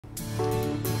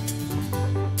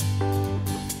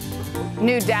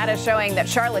New data showing that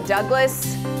Charlotte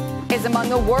Douglas is among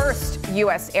the worst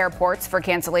U.S. airports for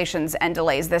cancellations and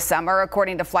delays this summer,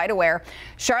 according to FlightAware.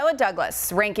 Charlotte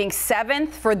Douglas ranking 7th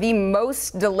for the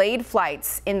most delayed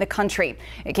flights in the country.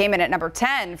 It came in at number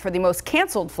 10 for the most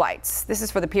canceled flights. This is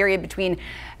for the period between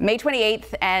May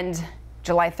 28th and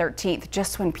July 13th,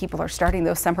 just when people are starting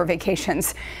those summer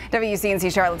vacations.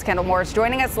 WCNC Charlotte's Kendall Morris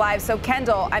joining us live. So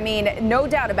Kendall, I mean, no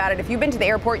doubt about it. If you've been to the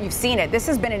airport, you've seen it. This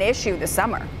has been an issue this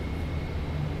summer.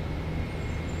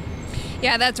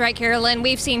 Yeah, that's right, Carolyn.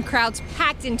 We've seen crowds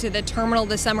packed into the terminal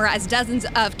this summer as dozens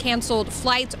of canceled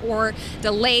flights or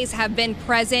delays have been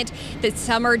present this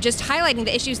summer, just highlighting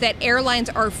the issues that airlines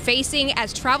are facing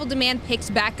as travel demand picks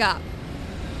back up.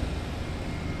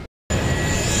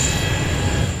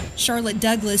 Charlotte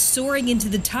Douglas soaring into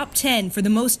the top 10 for the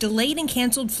most delayed and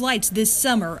canceled flights this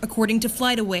summer, according to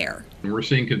FlightAware. We're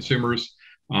seeing consumers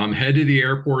head to the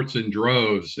airports in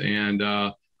droves, and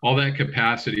all that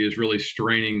capacity is really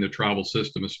straining the travel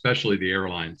system, especially the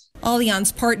airlines.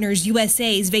 Allianz Partners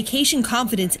USA's Vacation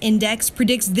Confidence Index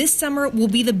predicts this summer will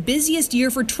be the busiest year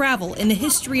for travel in the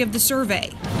history of the survey,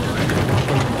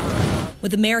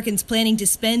 with Americans planning to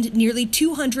spend nearly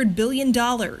 $200 billion.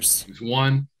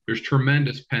 One, there's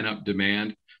tremendous pent-up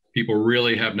demand. People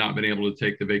really have not been able to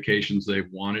take the vacations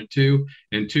they've wanted to.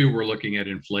 And two, we're looking at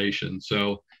inflation.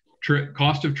 So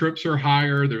cost of trips are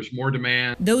higher, there's more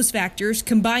demand. Those factors,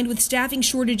 combined with staffing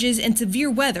shortages and severe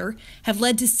weather, have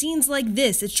led to scenes like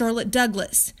this at Charlotte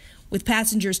Douglas, with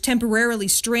passengers temporarily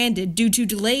stranded due to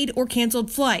delayed or canceled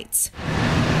flights.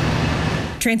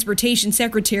 Transportation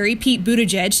Secretary Pete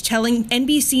Buttigieg telling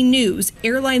NBC News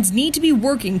airlines need to be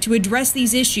working to address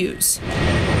these issues.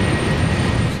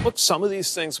 Look, some of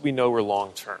these things we know are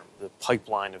long-term, the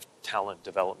pipeline of talent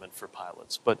development for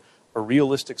pilots, but a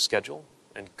realistic schedule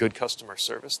and good customer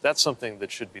service, that's something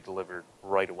that should be delivered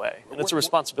right away. And it's a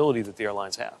responsibility that the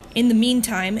airlines have. In the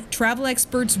meantime, travel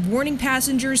experts warning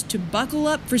passengers to buckle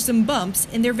up for some bumps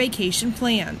in their vacation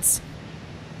plans.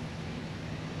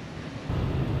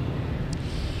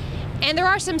 And there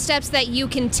are some steps that you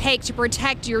can take to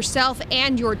protect yourself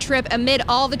and your trip amid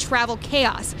all the travel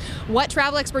chaos. What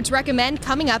travel experts recommend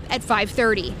coming up at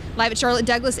 5:30. Live at Charlotte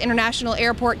Douglas International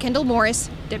Airport, Kendall Morris,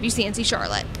 WCNC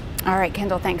Charlotte. All right,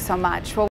 Kendall, thanks so much. Well,